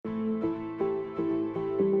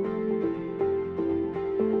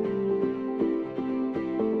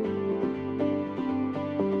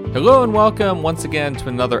Hello and welcome once again to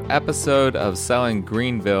another episode of Selling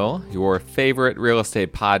Greenville, your favorite real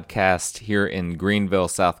estate podcast here in Greenville,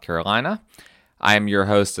 South Carolina. I am your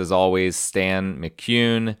host, as always, Stan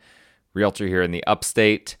McCune, realtor here in the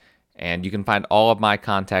upstate, and you can find all of my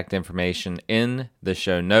contact information in the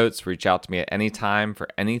show notes. Reach out to me at any time for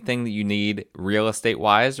anything that you need real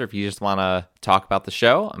estate-wise, or if you just want to talk about the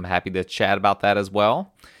show, I'm happy to chat about that as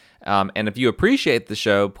well. And if you appreciate the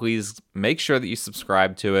show, please make sure that you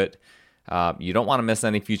subscribe to it. You don't want to miss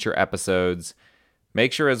any future episodes.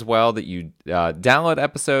 Make sure as well that you download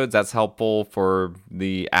episodes. That's helpful for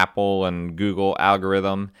the Apple and Google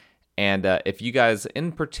algorithm. And if you guys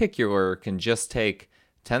in particular can just take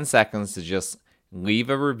 10 seconds to just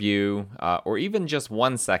leave a review, or even just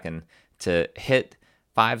 1 second to hit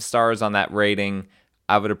 5 stars on that rating,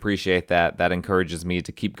 I would appreciate that. That encourages me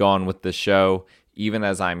to keep going with the show, even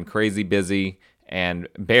as I'm crazy busy and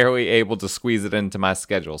barely able to squeeze it into my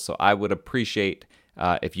schedule. So I would appreciate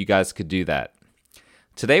if you guys could do that.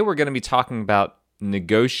 Today we're going to be talking about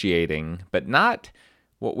negotiating, but not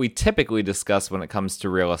what we typically discuss when it comes to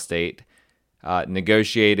real estate.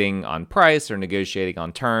 Negotiating on price or negotiating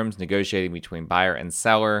on terms, negotiating between buyer and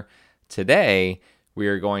seller. Today we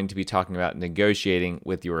are going to be talking about negotiating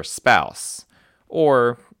with your spouse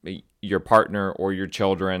or your partner or your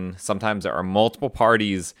children. Sometimes there are multiple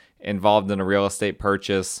parties involved in a real estate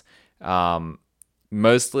purchase.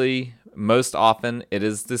 Most often it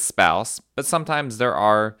is the spouse, but sometimes there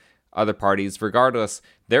are other parties. Regardless,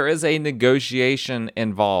 there is a negotiation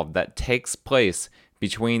involved that takes place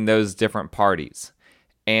between those different parties.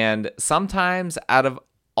 And sometimes out of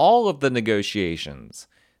all of the negotiations,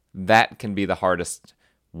 that can be the hardest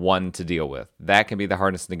one to deal with. That can be the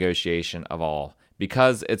hardest negotiation of all,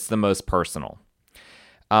 because it's the most personal.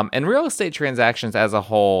 And real estate transactions as a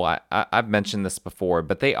whole, I've mentioned this before,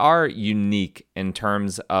 but they are unique in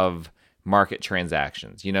terms of market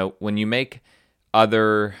transactions. You know, when you make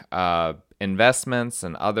other investments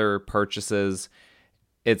and other purchases,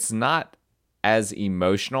 it's not as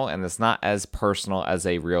emotional and it's not as personal as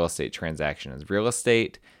a real estate transaction is. Real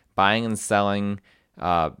estate, buying and selling,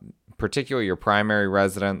 particularly your primary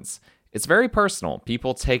residence, it's very personal.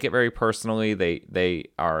 People take it very personally. They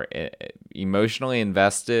are emotionally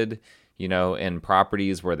invested, you know, in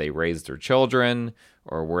properties where they raised their children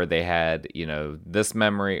or where they had, you know, this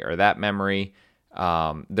memory or that memory.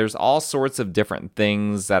 There's all sorts of different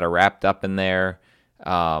things that are wrapped up in there.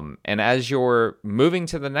 And as you're moving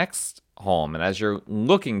to the next home and as you're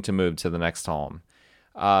looking to move to the next home,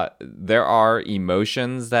 there are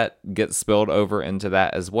emotions that get spilled over into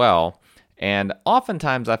that as well. And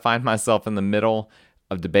oftentimes I find myself in the middle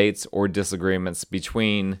of debates or disagreements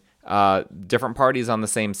between different parties on the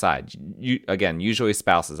same side. Again, usually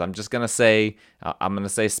spouses. I'm going to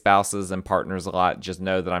say spouses and partners a lot. Just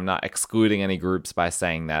know that I'm not excluding any groups by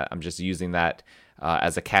saying that. I'm just using that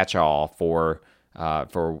as a catch-all for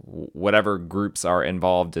whatever groups are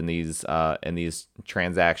involved in these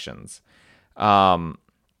transactions. Now,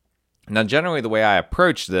 generally, the way I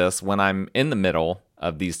approach this when I'm in the middle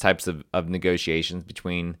of these types of negotiations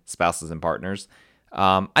between spouses and partners,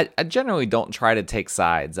 I generally don't try to take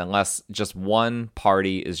sides unless just one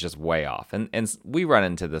party is just way off. And we run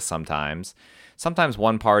into this sometimes. Sometimes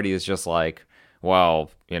one party is just like, well,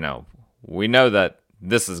 you know, we know that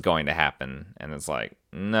this is going to happen. And it's like,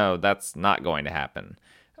 no, that's not going to happen.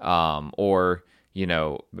 Or, you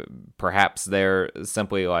know, perhaps they're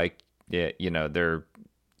simply like, you know, they're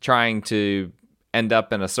trying to end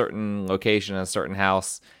up in a certain location, a certain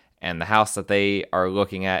house, and the house that they are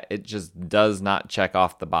looking at, it just does not check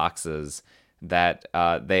off the boxes that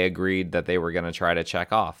they agreed that they were going to try to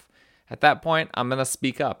check off. At that point, I'm going to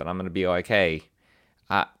speak up and I'm going to be like, hey,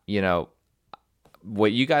 you know,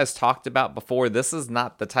 what you guys talked about before, this is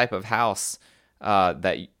not the type of house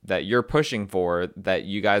that you're pushing for that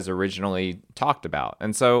you guys originally talked about.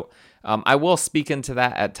 And so I will speak into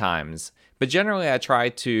that at times. But generally, I try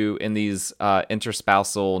to, in these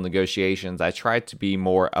interspousal negotiations, I try to be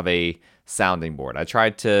more of a sounding board. I try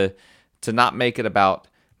to not make it about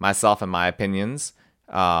myself and my opinions,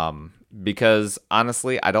 because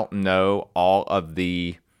honestly, I don't know all of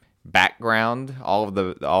the background, all of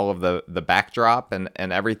the backdrop, and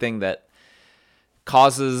everything that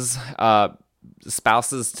causes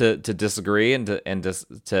spouses to disagree and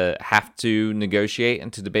to have to negotiate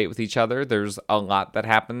and to debate with each other. There's a lot that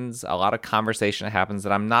happens, a lot of conversation that happens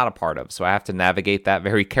that I'm not a part of. So I have to navigate that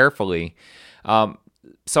very carefully.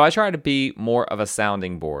 So I try to be more of a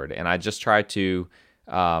sounding board, and I just try to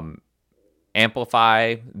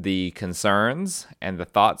amplify the concerns and the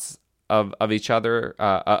thoughts of each other,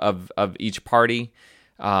 of each party,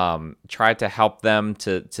 try to help them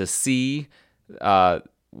to see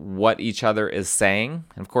what each other is saying.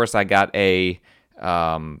 And of course, I got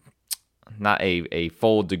not a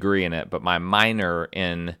full degree in it, but my minor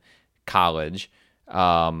in college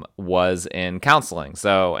was in counseling,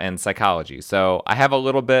 and psychology. So I have a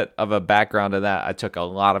little bit of a background in that. I took a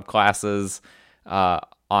lot of classes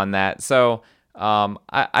on that. So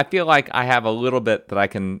I feel like I have a little bit that I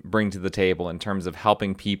can bring to the table in terms of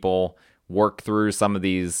helping people work through some of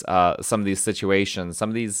these situations, some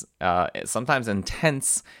of these sometimes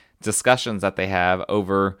intense discussions that they have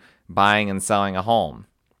over buying and selling a home.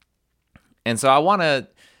 And so I want to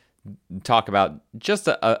talk about just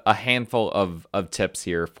a handful of tips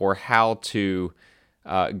here for how to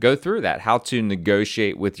go through that, how to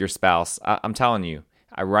negotiate with your spouse. I'm telling you,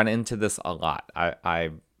 I run into this a lot.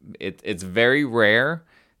 It's very rare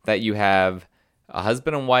that you have a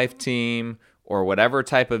husband and wife team or whatever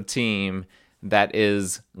type of team that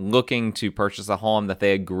is looking to purchase a home that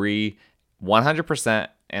they agree 100%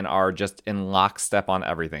 and are just in lockstep on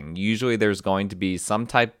everything. Usually there's going to be some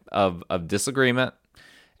type of disagreement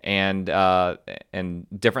and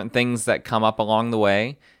different things that come up along the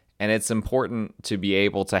way, and it's important to be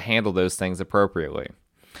able to handle those things appropriately.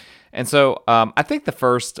 And so I think the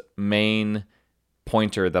first main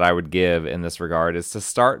pointer that I would give in this regard is to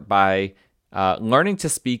start by learning to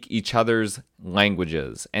speak each other's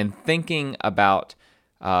languages and thinking about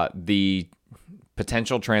the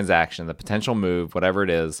potential transaction, the potential move, whatever it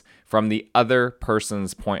is, from the other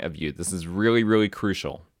person's point of view. This is really, really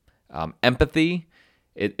crucial. Empathy,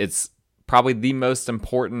 it's probably the most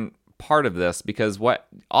important part of this, because what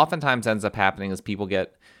oftentimes ends up happening is people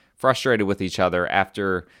get frustrated with each other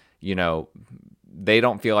after, they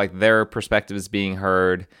don't feel like their perspective is being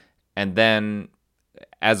heard, and then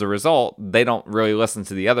as a result, they don't really listen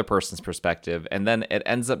to the other person's perspective, and then it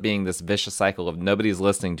ends up being this vicious cycle of nobody's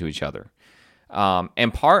listening to each other.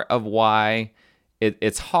 And part of why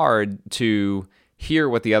it's hard to hear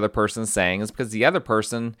what the other person's saying is because the other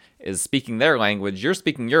person is speaking their language, you're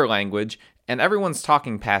speaking your language, and everyone's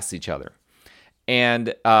talking past each other.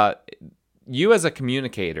 And you as a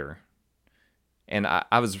communicator, and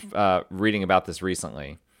I was reading about this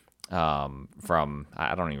recently from,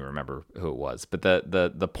 I don't even remember who it was, but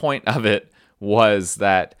the point of it was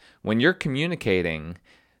that when you're communicating,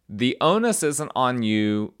 the onus isn't on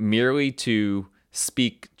you merely to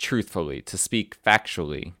speak truthfully, to speak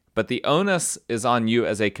factually, but the onus is on you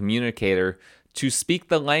as a communicator to speak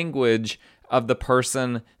the language of the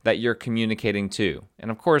person that you're communicating to.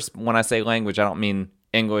 And of course, when I say language, I don't mean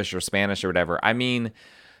English or Spanish or whatever. I mean,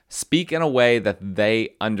 speak in a way that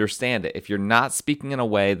they understand it. If you're not speaking in a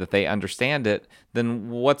way that they understand it, then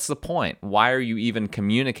what's the point? Why are you even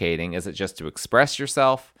communicating? Is it just to express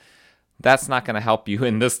yourself? That's not going to help you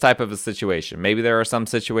in this type of a situation. Maybe there are some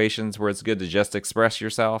situations where it's good to just express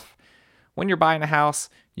yourself. When you're buying a house,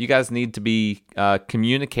 you guys need to be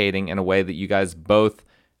communicating in a way that you guys both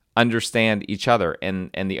understand each other.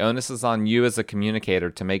 And the onus is on you as a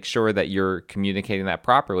communicator to make sure that you're communicating that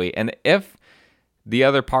properly. And if the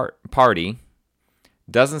other party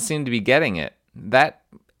doesn't seem to be getting it, that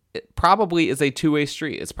it probably is a two-way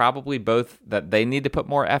street. It's probably both that they need to put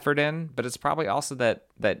more effort in, but it's probably also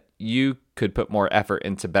that you could put more effort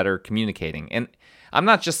into better communicating. And I'm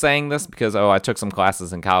not just saying this because, I took some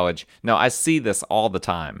classes in college. No, I see this all the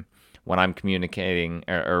time when I'm communicating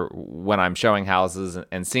or when I'm showing houses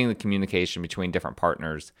and seeing the communication between different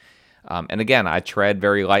partners. And again, I tread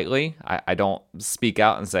very lightly. I don't speak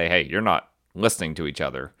out and say, hey, you're not listening to each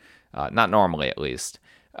other. Not normally, at least.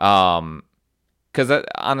 Because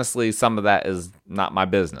honestly, some of that is not my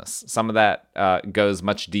business. Some of that goes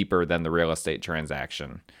much deeper than the real estate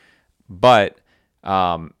transaction. But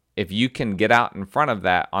if you can get out in front of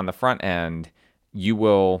that on the front end, you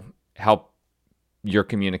will help your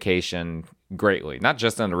communication greatly. Not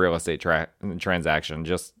just in the real estate transaction,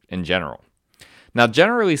 just in general. Now,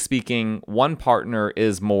 generally speaking, one partner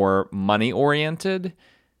is more money-oriented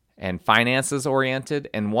and finances oriented,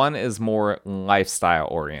 and one is more lifestyle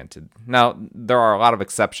oriented. Now, there are a lot of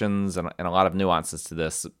exceptions and a lot of nuances to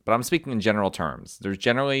this, but I'm speaking in general terms. There's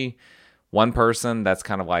generally one person that's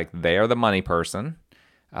kind of like they're the money person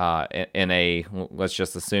in a, let's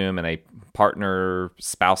just assume, in a partner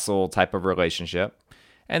spousal type of relationship.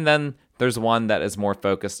 And then there's one that is more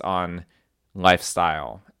focused on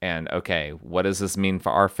lifestyle and, okay, what does this mean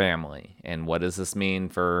for our family? And what does this mean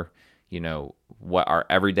for, what our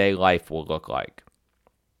everyday life will look like?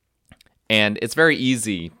 And it's very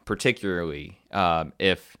easy, particularly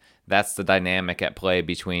if that's the dynamic at play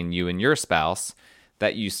between you and your spouse,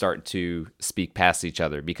 that you start to speak past each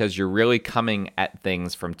other because you're really coming at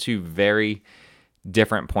things from two very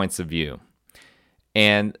different points of view.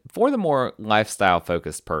 And for the more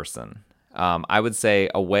lifestyle-focused person, I would say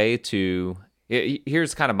a way to...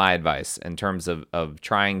 Here's kind of my advice in terms of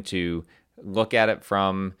trying to look at it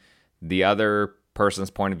from the other person's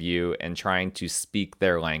point of view and trying to speak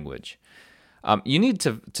their language. You need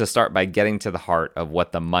to start by getting to the heart of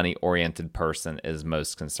what the money-oriented person is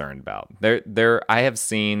most concerned about. I have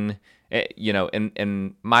seen,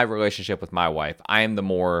 in my relationship with my wife, I am the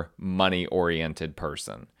more money-oriented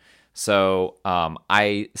person. So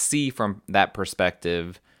I see from that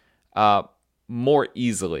perspective more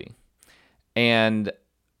easily. And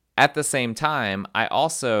at the same time, I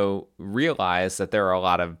also realize that there are a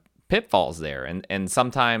lot of pitfalls there. And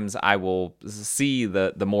sometimes I will see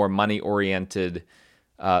the more money-oriented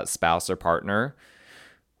spouse or partner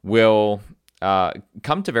will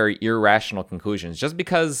come to very irrational conclusions. Just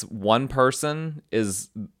because one person is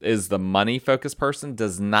the money-focused person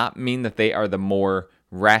does not mean that they are the more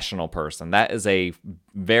rational person. That is a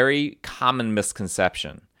very common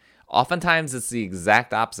misconception. Oftentimes, it's the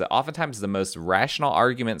exact opposite. Oftentimes, the most rational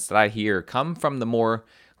arguments that I hear come from the more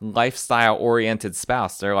lifestyle-oriented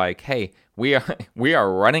spouse. They're like, "Hey, we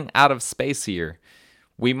are running out of space here.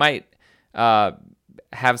 We might have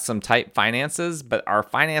some tight finances, but our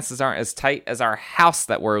finances aren't as tight as our house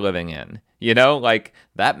that we're living in." Like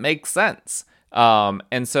that makes sense.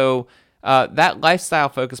 And so that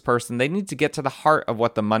lifestyle-focused person, they need to get to the heart of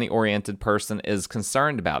what the money-oriented person is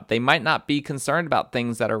concerned about. They might not be concerned about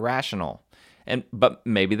things that are rational, but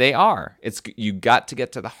maybe they are. You got to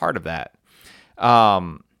get to the heart of that.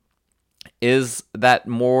 Is that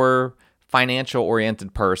more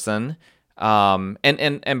financial-oriented person?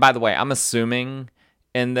 And by the way, I'm assuming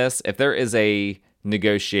in this, if there is a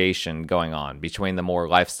negotiation going on between the more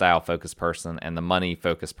lifestyle-focused person and the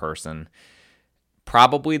money-focused person,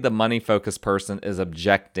 probably the money-focused person is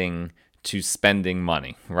objecting to spending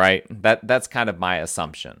money, right? That's kind of my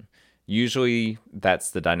assumption. Usually,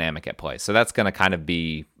 that's the dynamic at play. So that's going to kind of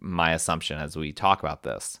be my assumption as we talk about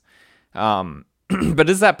this. But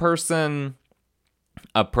is that person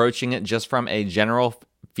approaching it just from a general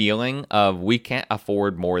feeling of we can't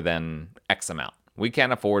afford more than X amount? We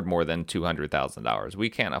can't afford more than $200,000. We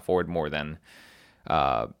can't afford more than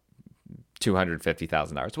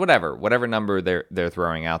 $250,000. Whatever number they're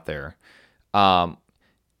throwing out there. Are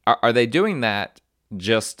they doing that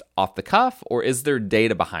just off the cuff, or is there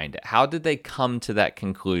data behind it? How did they come to that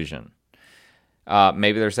conclusion?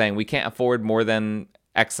 Maybe they're saying we can't afford more than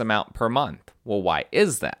X amount per month. Well, why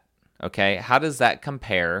is that? Okay, how does that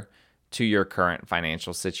compare to your current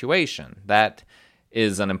financial situation? That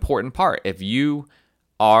is an important part. If you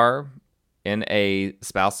are in a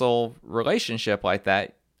spousal relationship like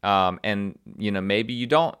that, and maybe you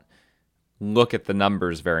don't look at the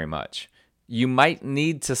numbers very much, you might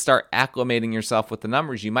need to start acclimating yourself with the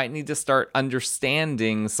numbers. You might need to start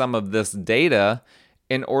understanding some of this data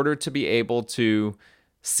in order to be able to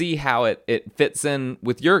see how it fits in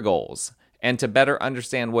with your goals and to better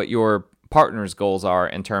understand what your partner's goals are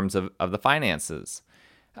in terms of the finances.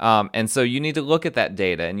 And so you need to look at that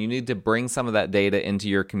data, and you need to bring some of that data into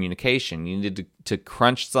your communication. You need to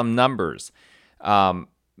crunch some numbers.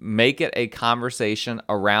 Make it a conversation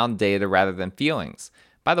around data rather than feelings.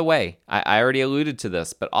 By the way, I already alluded to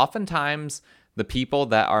this, but oftentimes the people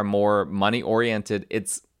that are more money-oriented,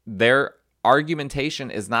 their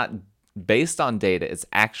argumentation is not based on data. It's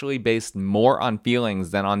actually based more on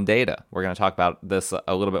feelings than on data. We're going to talk about this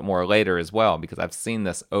a little bit more later as well, because I've seen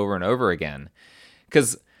this over and over again.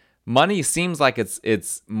 Because money seems like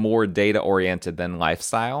it's more data-oriented than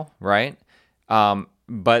lifestyle, right?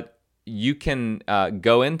 But you can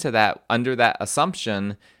go into that under that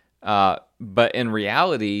assumption, but in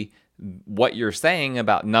reality, what you're saying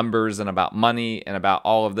about numbers and about money and about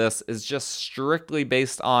all of this is just strictly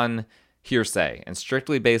based on hearsay and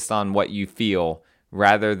strictly based on what you feel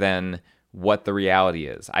rather than what the reality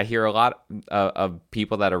is. I hear a lot of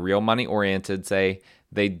people that are real money oriented say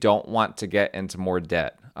they don't want to get into more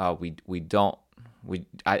debt.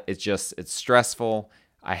 It's stressful.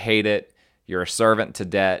 I hate it. You're a servant to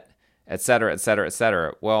debt, et cetera, et cetera, et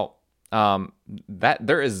cetera. Well, that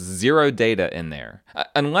there is zero data in there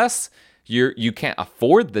unless you can't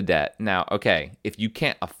afford the debt. Now, okay, if you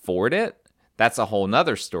can't afford it, that's a whole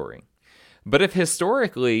nother story. But if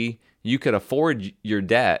historically you could afford your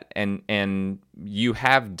debt and you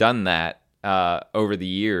have done that over the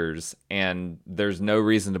years, and there's no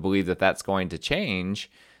reason to believe that that's going to change,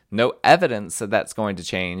 no evidence that that's going to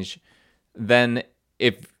change, then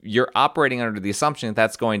if you're operating under the assumption that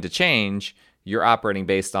that's going to change, you're operating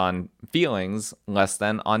based on feelings less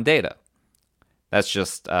than on data. That's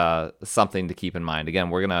just something to keep in mind. Again,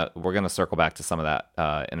 we're gonna circle back to some of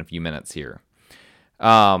that in a few minutes here.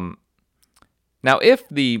 Now, if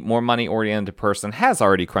the more money-oriented person has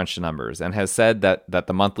already crunched the numbers and has said that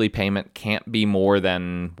the monthly payment can't be more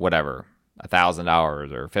than whatever,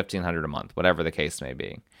 $1,000 or $1,500 a month, whatever the case may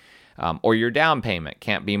be, or your down payment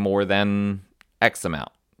can't be more than X amount,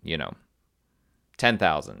 $10,000,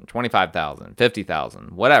 $25,000,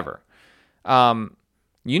 $50,000, whatever.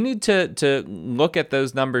 You need to look at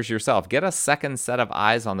those numbers yourself. Get a second set of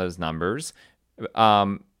eyes on those numbers,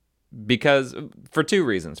 because for two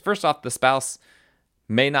reasons. First off, the spouse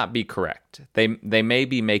may not be correct. They may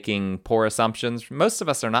be making poor assumptions. Most of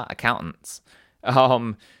us are not accountants,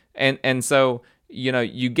 and so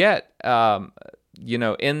you get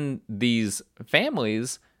in these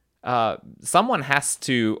families. Someone has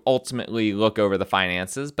to ultimately look over the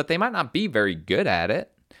finances, but they might not be very good at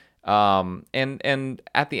it. And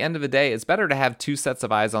at the end of the day, it's better to have two sets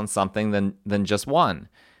of eyes on something than just one.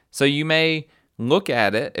 So you may look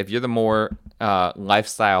at it if you're the more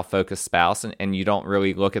lifestyle focused spouse and you don't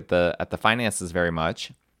really look at the finances very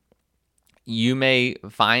much. You may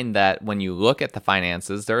find that when you look at the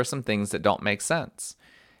finances, there are some things that don't make sense.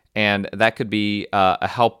 And that could be a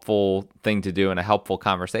helpful thing to do and a helpful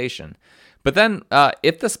conversation. But then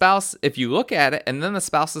if you look at it and then the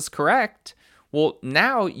spouse is correct, well,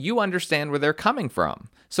 now you understand where they're coming from.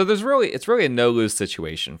 So it's really a no-lose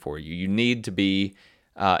situation for you. You need to be,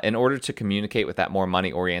 in order to communicate with that more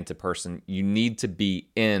money-oriented person, you need to be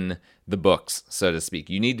in the books, so to speak.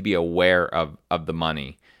 You need to be aware of the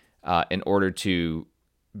money in order to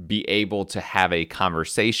be able to have a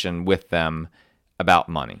conversation with them about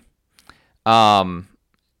money.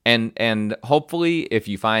 And hopefully if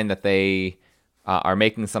you find that they are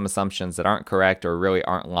making some assumptions that aren't correct or really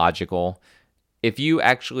aren't logical, if you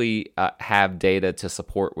actually have data to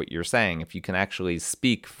support what you're saying, if you can actually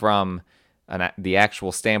speak from the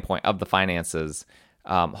actual standpoint of the finances,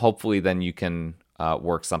 hopefully then you can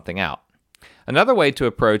work something out. Another way to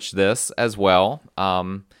approach this as well,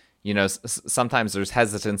 sometimes there's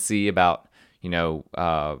hesitancy about, we're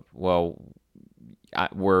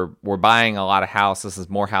buying a lot of house. This is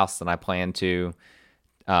more house than I plan to.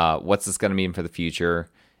 What's this going to mean for the future?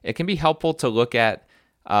 It can be helpful to look at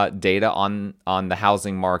data on the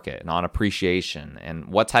housing market and on appreciation and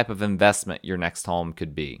what type of investment your next home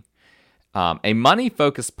could be. A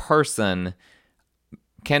money-focused person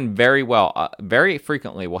can very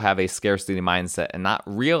frequently will have a scarcity mindset and not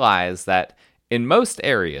realize that in most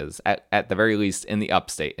areas, at the very least in the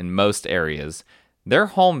upstate, in most areas, their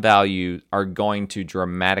home values are going to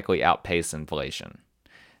dramatically outpace inflation.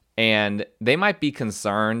 And they might be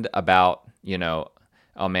concerned about,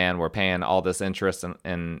 oh man, we're paying all this interest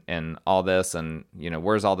and all this, and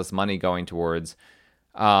where's all this money going towards?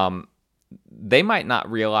 They might not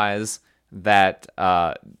realize that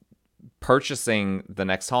purchasing the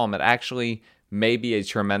next home, it actually may be a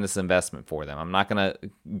tremendous investment for them. I'm not going to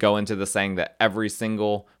go into the saying that every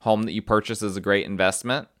single home that you purchase is a great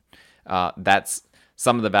investment. That's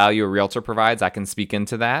some of the value a realtor provides. I can speak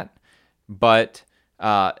into that. But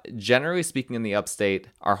generally speaking, in the upstate,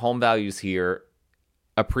 our home values here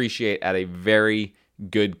appreciate at a very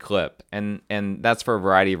good clip. And that's for a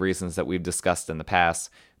variety of reasons that we've discussed in the past.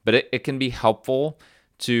 But it can be helpful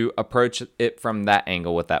to approach it from that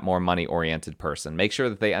angle with that more money-oriented person. Make sure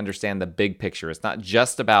that they understand the big picture. It's not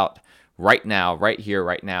just about right now, right here,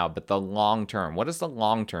 right now, but the long term. What does the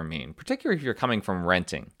long term mean? Particularly if you're coming from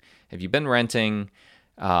renting. If you've been renting,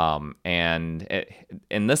 in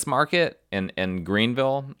this market in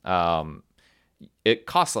Greenville, it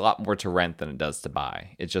costs a lot more to rent than it does to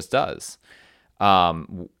buy. It just does.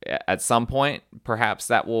 At some point, perhaps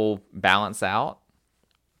that will balance out.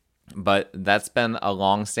 But that's been a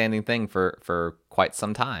long-standing thing for quite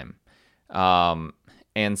some time.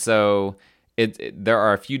 And so there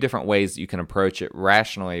are a few different ways that you can approach it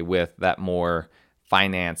rationally with that more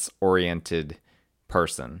finance-oriented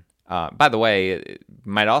person. By the way, it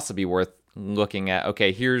might also be worth looking at,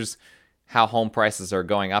 okay, here's how home prices are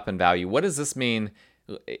going up in value. What does this mean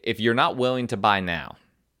if you're not willing to buy now?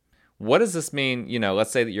 What does this mean?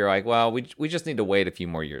 Let's say that you're like, well, we just need to wait a few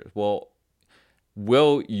more years. Well,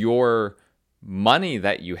 will your money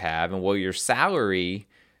that you have and will your salary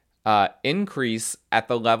increase at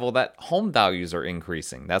the level that home values are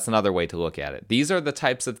increasing? That's another way to look at it. These are the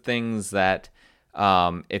types of things that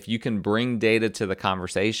if you can bring data to the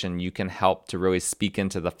conversation, you can help to really speak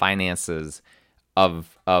into the finances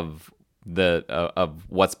of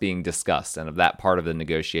what's being discussed and of that part of the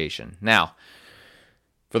negotiation. Now,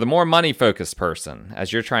 for the more money-focused person,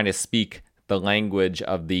 as you're trying to speak the language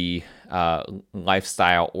of the more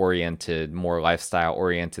lifestyle-oriented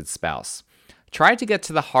spouse. Try to get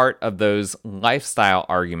to the heart of those lifestyle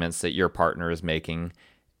arguments that your partner is making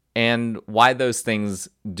and why those things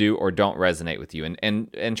do or don't resonate with you.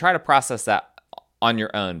 And try to process that on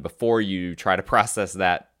your own before you try to process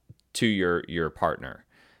that to your partner.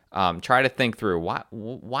 Try to think through,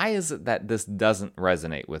 why is it that this doesn't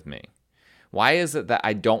resonate with me? Why is it that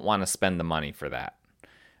I don't want to spend the money for that?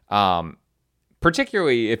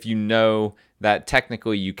 Particularly if you know that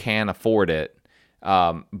technically you can afford it,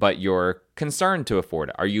 but you're concerned to afford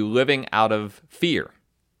it. Are you living out of fear,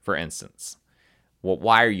 for instance? Well,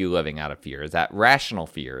 why are you living out of fear? Is that rational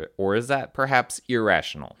fear, or is that perhaps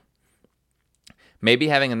irrational? Maybe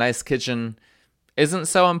having a nice kitchen isn't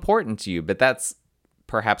so important to you, but that's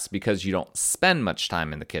perhaps because you don't spend much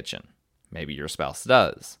time in the kitchen. Maybe your spouse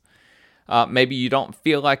does. Maybe you don't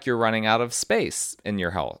feel like you're running out of space in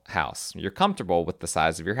your house. You're comfortable with the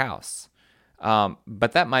size of your house.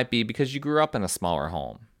 But that might be because you grew up in a smaller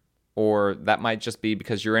home. Or that might just be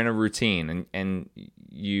because you're in a routine and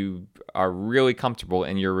you are really comfortable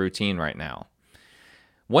in your routine right now.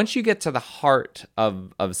 Once you get to the heart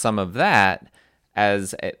of some of that,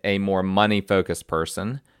 as a more money-focused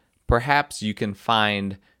person, perhaps you can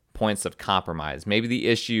find points of compromise. Maybe the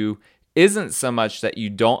issue isn't so much that you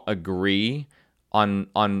don't agree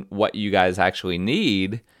on what you guys actually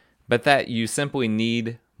need, but that you simply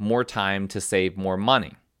need more time to save more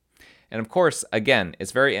money. And of course, again,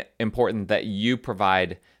 it's very important that you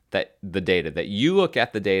provide the data, that you look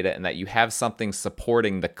at the data and that you have something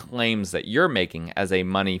supporting the claims that you're making as a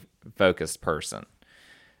money-focused person.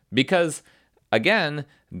 Because, again,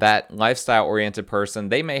 that lifestyle-oriented person,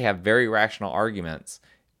 they may have very rational arguments.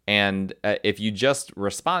 And if you just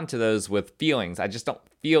respond to those with feelings, I just don't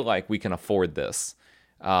feel like we can afford this.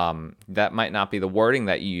 That might not be the wording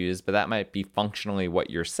that you use, but that might be functionally what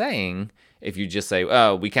you're saying if you just say,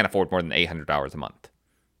 oh, we can't afford more than $800 a month.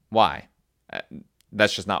 Why?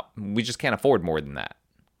 We just can't afford more than that.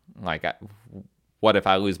 Like, what if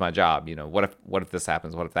I lose my job? What if this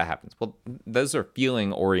happens? What if that happens? Well, those are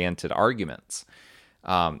feeling-oriented arguments.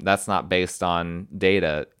 That's not based on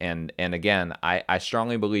data. And again, I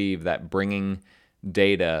strongly believe that bringing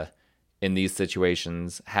data in these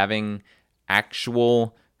situations, having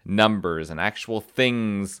actual numbers and actual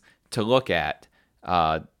things to look at,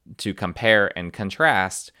 to compare and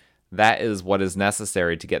contrast, that is what is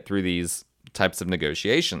necessary to get through these types of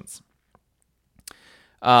negotiations.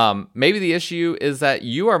 Maybe the issue is that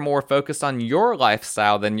you are more focused on your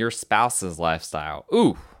lifestyle than your spouse's lifestyle.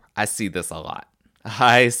 Ooh, I see this a lot.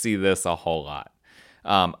 I see this a whole lot.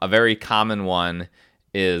 A very common one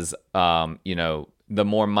is, the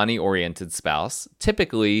more money-oriented spouse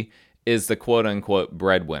typically is the quote-unquote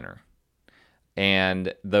breadwinner.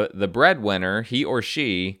 And the breadwinner, he or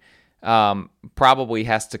she, probably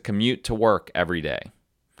has to commute to work every day.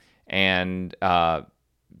 And, I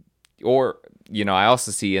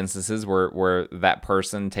also see instances where that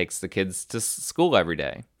person takes the kids to school every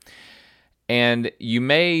day. And you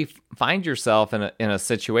may find yourself in a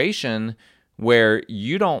situation where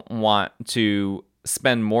you don't want to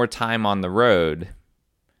spend more time on the road.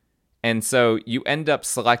 And so you end up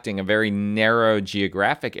selecting a very narrow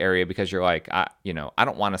geographic area because you're like, I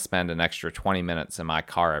don't want to spend an extra 20 minutes in my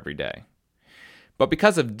car every day. But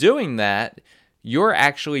because of doing that, you're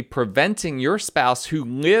actually preventing your spouse who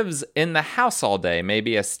lives in the house all day,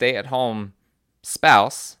 maybe a stay-at-home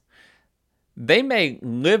spouse. They may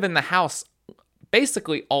live in the house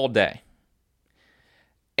basically all day.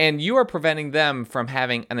 And you are preventing them from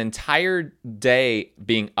having an entire day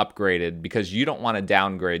being upgraded because you don't want to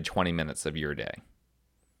downgrade 20 minutes of your day.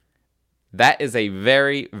 That is a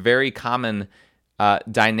very, very common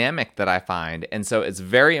dynamic that I find. And so it's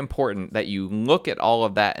very important that you look at all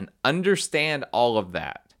of that and understand all of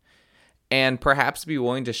that. And perhaps be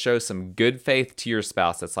willing to show some good faith to your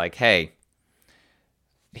spouse. That's like, hey,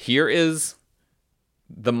 here is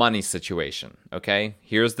the money situation, okay?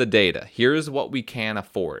 Here's the data. Here's what we can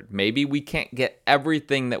afford. Maybe we can't get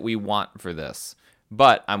everything that we want for this,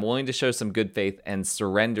 but I'm willing to show some good faith and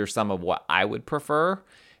surrender some of what I would prefer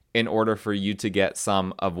in order for you to get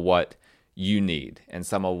some of what you need and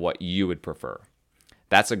some of what you would prefer.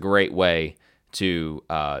 That's a great way to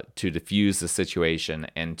diffuse the situation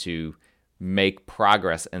and to make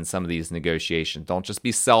progress in some of these negotiations. Don't just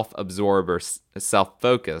be self-absorbed or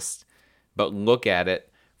self-focused, but look at it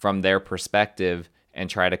from their perspective and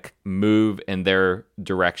try to move in their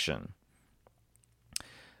direction.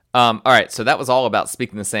 All right, so that was all about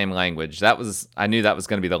speaking the same language. I knew that was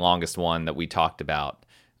going to be the longest one that we talked about.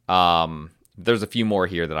 there's a few more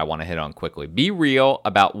here that I want to hit on quickly. Be real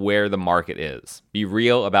about where the market is. Be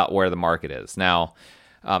real about where the market is. Now,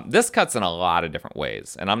 this cuts in a lot of different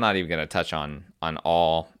ways, and I'm not even going to touch on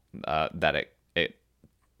all that it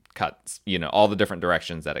cuts, all the different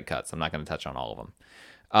directions that it cuts. I'm not going to touch on all of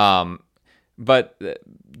them. But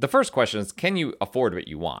the first question is, can you afford what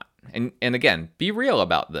you want? And again, be real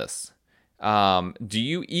about this. Do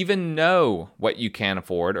you even know what you can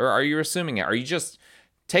afford, or are you assuming it? Are you just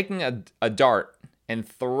taking a dart and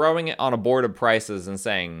throwing it on a board of prices and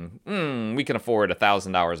saying, we can afford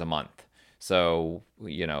 $1,000 a month? So,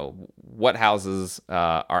 what houses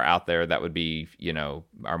are out there that would be,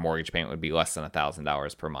 our mortgage payment would be less than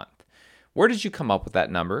 $1,000 per month? Where did you come up with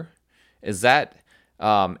that number? Is that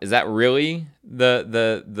really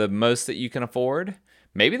the most that you can afford?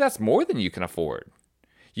 Maybe that's more than you can afford.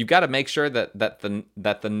 You've got to make sure that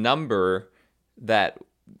the number that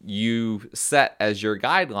you set as your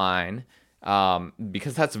guideline,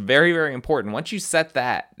 because that's very, very important. Once you set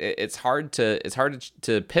that, it's hard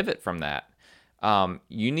to pivot from that.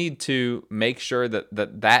 You need to make sure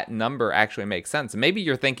that number actually makes sense. And maybe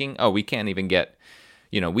you're thinking, we can't even get,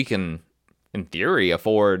 we can, in theory,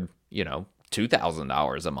 afford,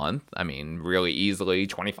 $2,000 a month. I mean, really easily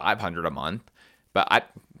 $2,500 a month. But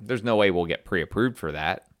there's no way we'll get pre-approved for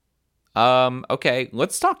that. Okay,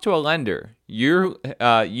 let's talk to a lender. You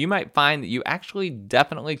might find that you actually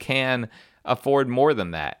definitely can afford more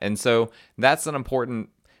than that. And so that's an important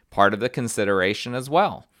part of the consideration as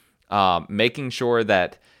well. Making sure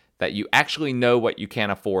that you actually know what you can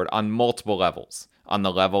afford on multiple levels. On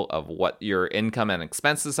the level of what your income and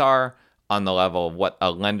expenses are, on the level of what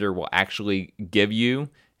a lender will actually give you.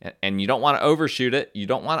 And you don't want to overshoot it. You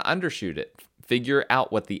don't want to undershoot it. Figure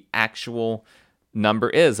out what the actual number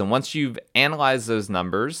is. And once you've analyzed those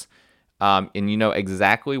numbers, and you know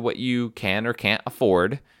exactly what you can or can't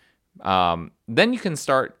afford, then you can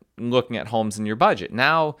start looking at homes in your budget.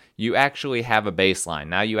 Now you actually have a baseline.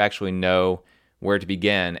 Now you actually know where to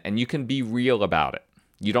begin, and you can be real about it.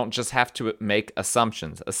 You don't just have to make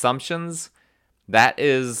assumptions. Assumptions, that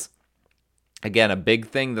is, again, a big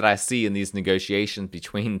thing that I see in these negotiations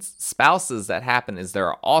between spouses that happen is there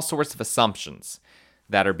are all sorts of assumptions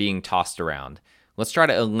that are being tossed around. Let's try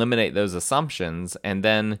to eliminate those assumptions, and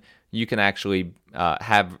then you can actually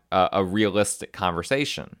have a realistic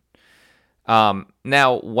conversation.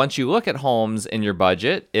 Now, once you look at homes in your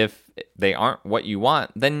budget, if they aren't what you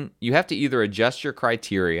want, then you have to either adjust your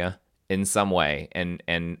criteria in some way and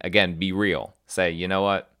again, be real. Say, you know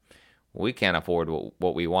what? We can't afford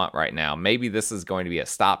what we want right now. Maybe this is going to be a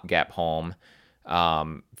stopgap home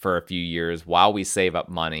for a few years while we save up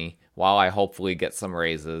money, while I hopefully get some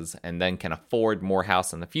raises and then can afford more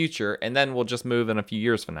house in the future, and then we'll just move in a few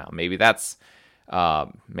years from now. Maybe that's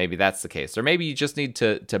the case. Or maybe you just need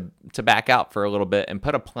to back out for a little bit and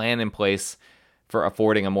put a plan in place for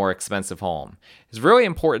affording a more expensive home. It's really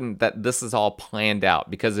important that this is all planned out,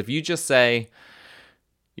 because if you just say,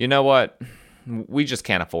 you know what, we just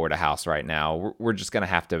can't afford a house right now, we're just going to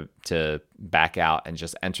have to back out and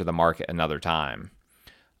just enter the market another time.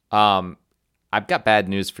 I've got bad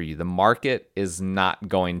news for you. The market is not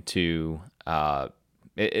going to,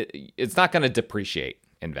 it's not going to depreciate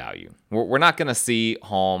in value. We're not going to see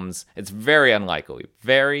homes. It's very unlikely,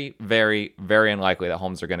 very, very, very unlikely that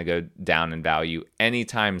homes are going to go down in value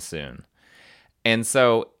anytime soon. And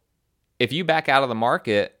so if you back out of the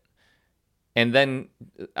market and then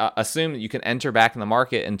assume that you can enter back in the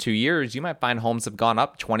market in 2 years, you might find homes have gone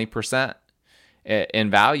up 20%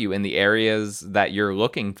 in value in the areas that you're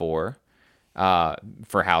looking for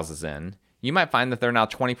houses in. You might find that they're now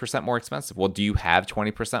 20% more expensive. Well, do you have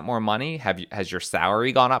 20% more money? Has your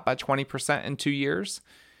salary gone up by 20% in 2 years?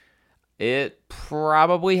 It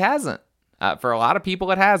probably hasn't. For a lot of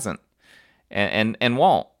people, it hasn't, and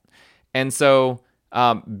won't. And so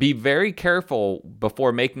be very careful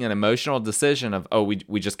before making an emotional decision of,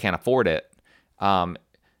 we just can't afford it.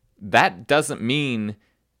 That doesn't mean,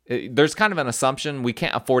 there's kind of an assumption we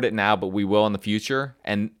can't afford it now, but we will in the future.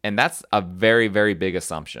 And that's a very, very big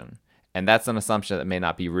assumption. And that's an assumption that may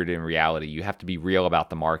not be rooted in reality. You have to be real about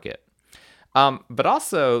the market. But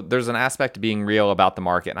also, there's an aspect to being real about the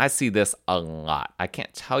market. And I see this a lot. I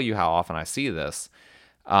can't tell you how often I see this,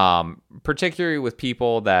 particularly with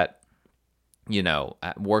people that,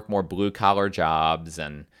 work more blue-collar jobs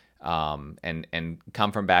and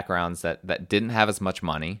come from backgrounds that didn't have as much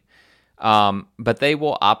money. But they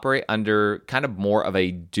will operate under kind of more of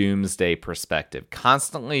a doomsday perspective,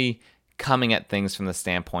 constantly coming at things from the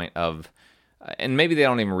standpoint of, and maybe they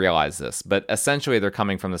don't even realize this, but essentially they're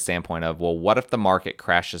coming from the standpoint of, well, what if the market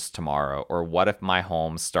crashes tomorrow? Or what if my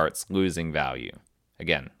home starts losing value?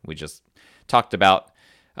 Again, we just talked about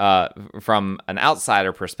from an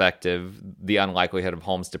outsider perspective, the unlikelihood of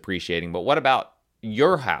homes depreciating. But what about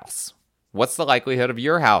your house? What's the likelihood of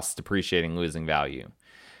your house depreciating, losing value?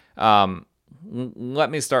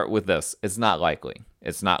 Let me start with this. It's not likely.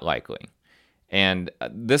 It's not likely. And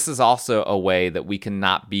this is also a way that we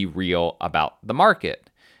cannot be real about the market.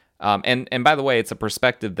 And by the way, it's a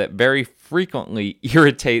perspective that very frequently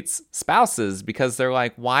irritates spouses because they're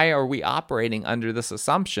like, why are we operating under this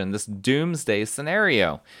assumption, this doomsday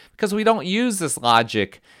scenario? Because we don't use this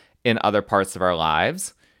logic in other parts of our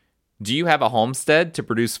lives. Do you have a homestead to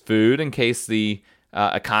produce food in case the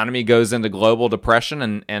economy goes into global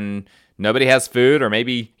depression and nobody has food? Or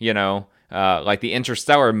maybe, like the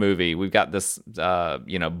Interstellar movie, we've got this,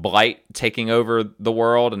 blight taking over the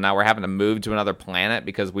world, and now we're having to move to another planet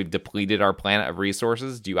because we've depleted our planet of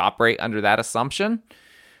resources. Do you operate under that assumption?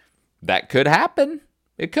 That could happen.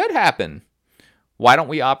 It could happen. Why don't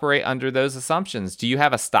we operate under those assumptions? Do you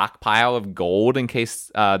have a stockpile of gold in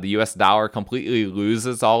case the U.S. dollar completely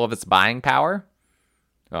loses all of its buying power?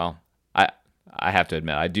 Well, I have to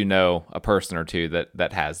admit, I do know a person or two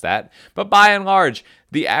that has that. But by and large,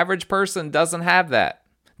 the average person doesn't have that.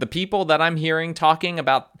 The people that I'm hearing talking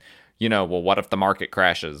about, well, what if the market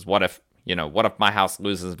crashes? What if my house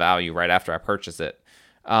loses value right after I purchase it?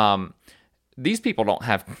 These people don't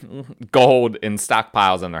have gold in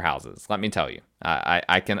stockpiles in their houses. Let me tell you.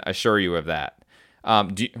 I can assure you of that.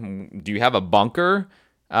 Do you have a bunker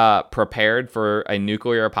prepared for a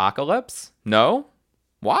nuclear apocalypse? No?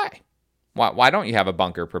 Why? Why don't you have a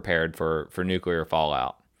bunker prepared for nuclear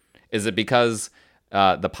fallout? Is it because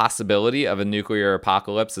the possibility of a nuclear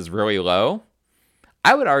apocalypse is really low?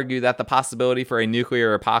 I would argue that the possibility for a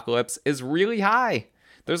nuclear apocalypse is really high.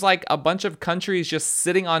 There's like a bunch of countries just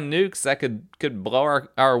sitting on nukes that could blow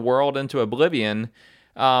our world into oblivion.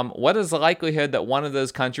 What is the likelihood that one of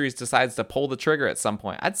those countries decides to pull the trigger at some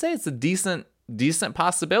point? I'd say it's a decent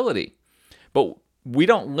possibility. But we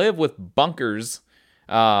don't live with bunkers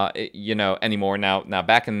anymore. Now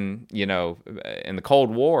back in the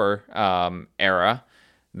Cold War era,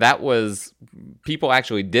 that was, people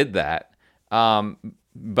actually did that.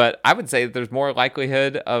 But I would say that there's more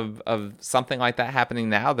likelihood of something like that happening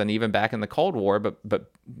now than even back in the Cold War,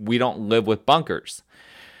 but we don't live with bunkers.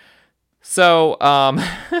 So,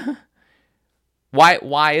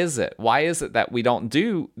 why is it? Why is it that we don't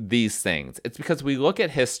do these things? It's because we look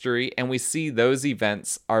at history and we see those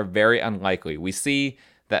events are very unlikely. We see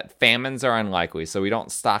that famines are unlikely, so we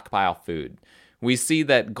don't stockpile food. We see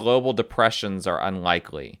that global depressions are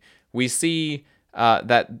unlikely. We see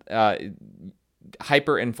that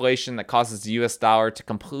hyperinflation that causes the U.S. dollar to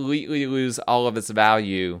completely lose all of its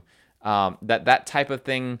value, that type of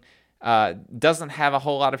thing doesn't have a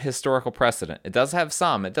whole lot of historical precedent. It does have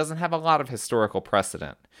some. It doesn't have a lot of historical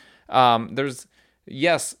precedent.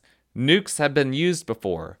 Yes, nukes have been used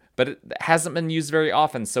before, but it hasn't been used very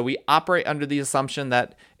often. So we operate under the assumption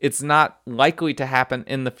that it's not likely to happen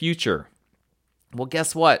in the future. Well,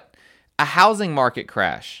 guess what? A housing market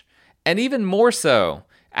crash, and even more so,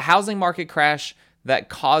 a housing market crash that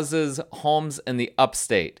causes homes in the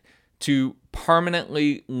upstate to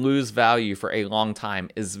permanently lose value for a long time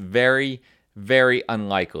is very, very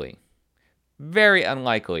unlikely. Very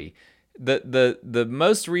unlikely. The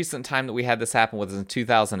most recent time that we had this happen was in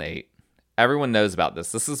 2008. Everyone knows about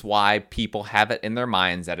this. This is why people have it in their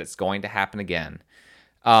minds that it's going to happen again.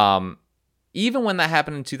 Even when that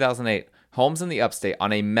happened in 2008, homes in the upstate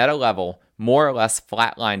on a meta level more or less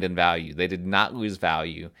flatlined in value. They did not lose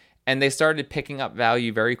value. And they started picking up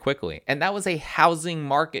value very quickly. And that was a housing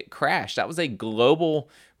market crash. That was a global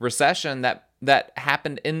recession that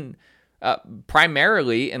happened in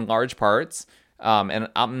primarily in large parts. And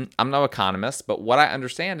I'm no economist, but what I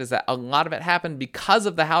understand is that a lot of it happened because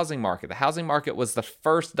of the housing market. The housing market was the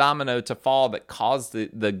first domino to fall that caused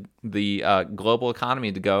the global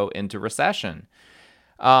economy to go into recession.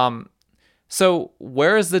 So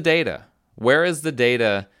where is the data? Where is the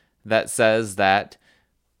data that says that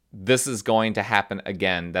this is going to happen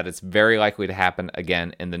again, that it's very likely to happen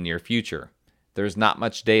again in the near future? There's not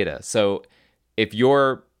much data. So if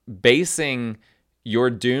you're basing your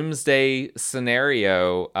doomsday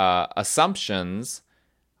scenario assumptions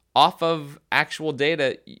off of actual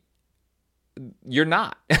data, you're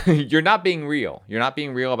not. You're not being real. You're not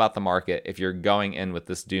being real about the market if you're going in with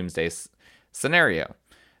this doomsday scenario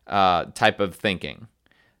type of thinking.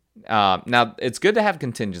 Now, it's good to have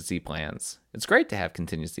contingency plans. It's great to have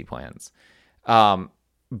contingency plans.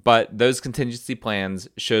 But those contingency plans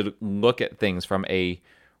should look at things from a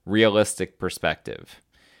realistic perspective.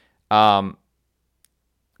 Last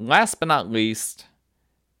but not least,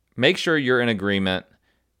 make sure you're in agreement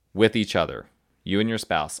with each other, you and your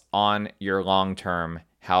spouse, on your long-term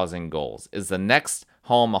housing goals? Is the next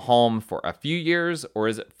home a home for a few years, or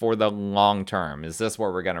is it for the long term? Is this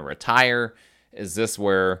where we're going to retire? Is this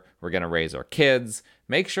where we're going to raise our kids?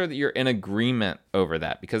 Make sure that you're in agreement over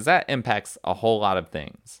that, because that impacts a whole lot of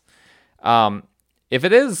things. If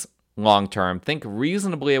it is long term, think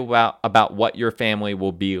reasonably about what your family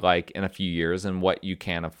will be like in a few years and what you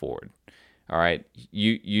can afford. All right.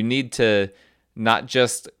 You need to not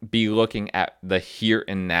just be looking at the here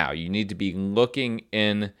and now. You need to be looking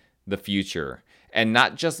in the future, and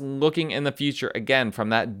not just looking in the future, again, from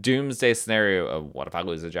that doomsday scenario of what if I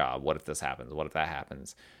lose a job? What if this happens? What if that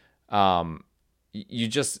happens?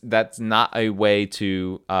 That's not a way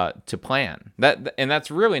to plan. And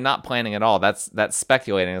that's really not planning at all. That's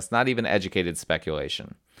speculating. It's not even educated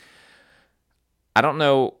speculation. I don't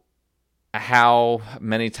know how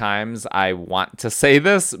many times I want to say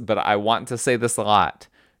this, but I want to say this a lot.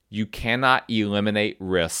 You cannot eliminate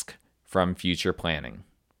risk from future planning.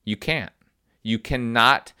 You can't. You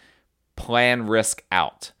cannot plan risk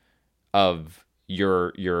out of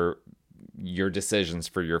your decisions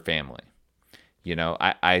for your family. You know,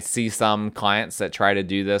 I see some clients that try to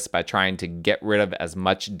do this by trying to get rid of as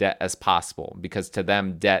much debt as possible, because to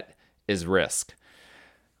them, debt is risk.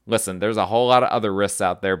 Listen, there's a whole lot of other risks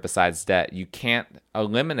out there besides debt. You can't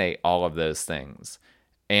eliminate all of those things.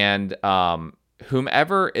 And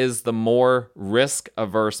whomever is the more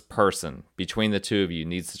risk-averse person between the two of you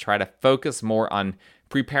needs to try to focus more on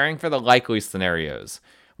preparing for the likely scenarios,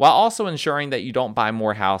 while also ensuring that you don't buy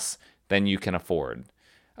more house than you can afford.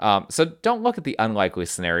 So don't look at the unlikely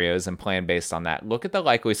scenarios and plan based on that. Look at the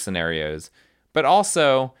likely scenarios, but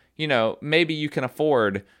also, you know, maybe you can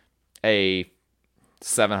afford a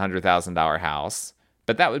 $700,000 house,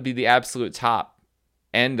 but that would be the absolute top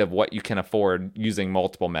end of what you can afford using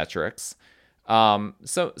multiple metrics.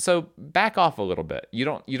 So back off a little bit. You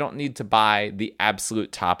don't need to buy the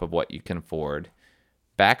absolute top of what you can afford.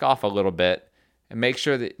 Back off a little bit and make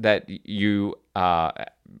sure that you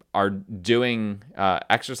are doing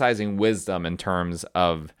exercising wisdom in terms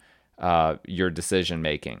of your decision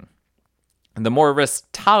making. And the more risk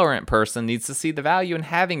tolerant person needs to see the value in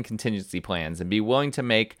having contingency plans and be willing to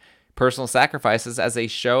make personal sacrifices as a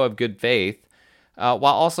show of good faith, while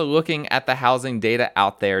also looking at the housing data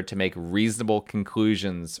out there to make reasonable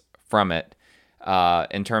conclusions from it,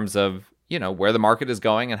 in terms of, you know, where the market is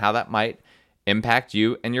going and how that might impact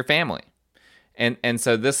you and your family. And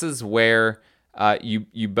so this is where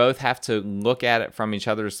you both have to look at it from each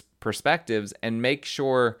other's perspectives and make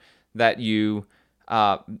sure that you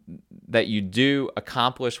do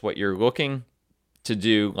accomplish what you're looking to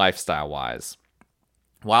do lifestyle-wise,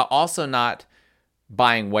 while also not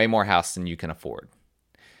buying way more house than you can afford.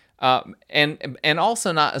 And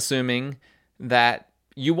also not assuming that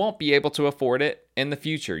you won't be able to afford it in the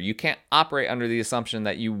future. You can't operate under the assumption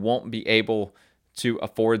that you won't be able to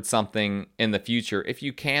afford something in the future if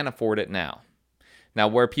you can afford it now. Now,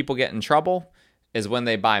 where people get in trouble is when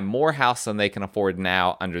they buy more house than they can afford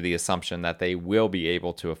now under the assumption that they will be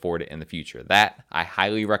able to afford it in the future. That, I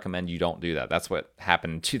highly recommend you don't do that. That's what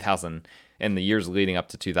happened in 2000 and the years leading up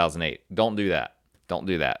to 2008. Don't do that. Don't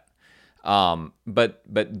do that.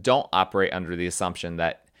 But don't operate under the assumption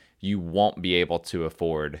that you won't be able to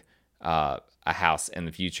afford a house in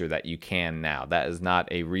the future that you can now. That is not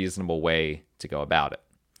a reasonable way to go about it.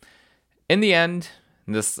 In the end,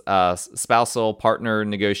 this spousal partner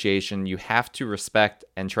negotiation, you have to respect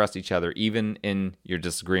and trust each other, even in your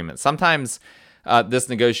disagreements. Sometimes this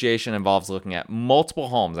negotiation involves looking at multiple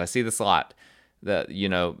homes. I see this a lot. That, you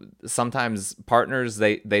know, sometimes partners,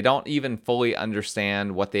 they don't even fully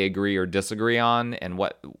understand what they agree or disagree on and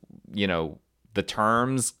what, you know, the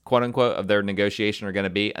terms, quote unquote, of their negotiation are going to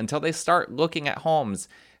be until they start looking at homes,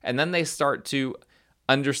 and then they start to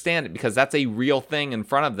understand it because that's a real thing in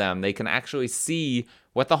front of them. They can actually see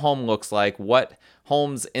what the home looks like, what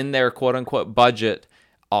homes in their quote unquote budget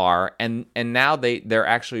are, and now they're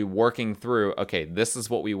actually working through, okay, this is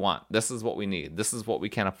what we want, this is what we need, this is what we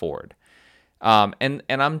can afford. And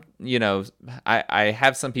I'm, you know, I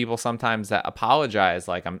have some people sometimes that apologize,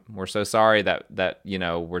 like we're so sorry that you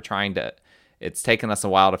know, it's taken us a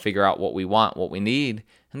while to figure out what we want, what we need,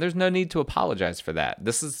 and there's no need to apologize for that.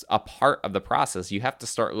 This is a part of the process. You have to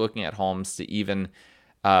start looking at homes to even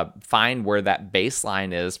find where that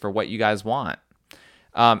baseline is for what you guys want.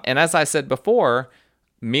 And as I said before,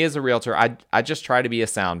 me as a realtor, I just try to be a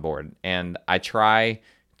soundboard, and I try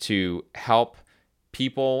to help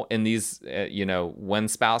people in these, you know, when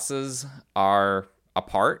spouses are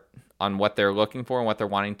apart on what they're looking for and what they're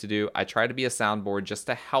wanting to do, I try to be a soundboard just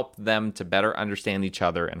to help them to better understand each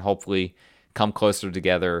other and hopefully come closer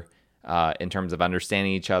together in terms of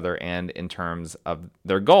understanding each other and in terms of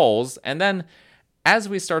their goals. And then as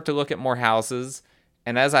we start to look at more houses,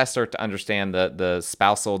 and as I start to understand the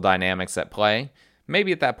spousal dynamics at play,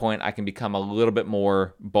 maybe at that point I can become a little bit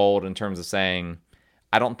more bold in terms of saying,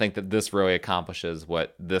 I don't think that this really accomplishes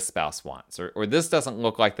what this spouse wants, or this doesn't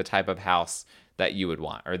look like the type of house that you would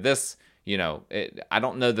want, or this, I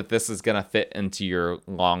don't know that this is going to fit into your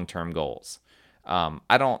long-term goals. I'm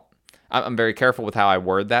very careful with how I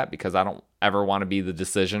word that because I don't ever want to be the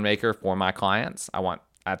decision maker for my clients. I want,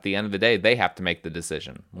 at the end of the day, they have to make the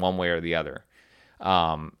decision one way or the other.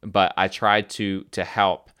 But I try to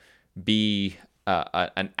help be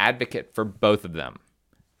an advocate for both of them.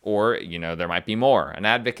 Or, there might be more, an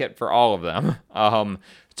advocate for all of them,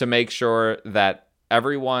 to make sure that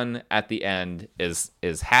everyone at the end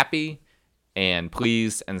is happy and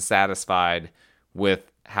pleased and satisfied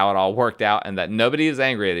with how it all worked out, and that nobody is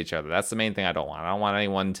angry at each other. That's the main thing I don't want. I don't want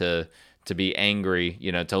anyone to be angry,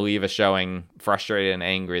 to leave a showing frustrated and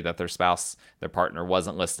angry that their spouse, their partner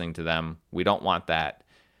wasn't listening to them. We don't want that.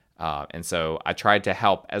 And so I tried to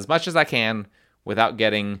help as much as I can without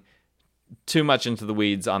getting too much into the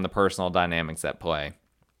weeds on the personal dynamics at play.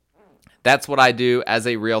 That's what I do as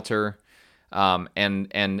a realtor.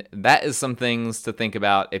 And that is some things to think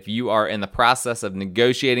about if you are in the process of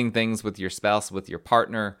negotiating things with your spouse, with your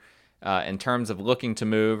partner, in terms of looking to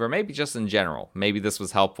move, or maybe just in general. Maybe this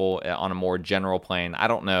was helpful on a more general plane. I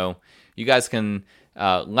don't know. You guys can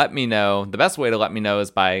let me know. The best way to let me know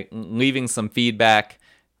is by leaving some feedback,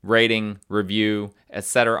 rating, review,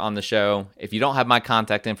 etc. on the show. If you don't have my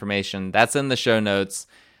contact information, that's in the show notes.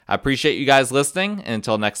 I appreciate you guys listening, and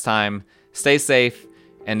until next time, stay safe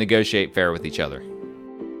and negotiate fair with each other.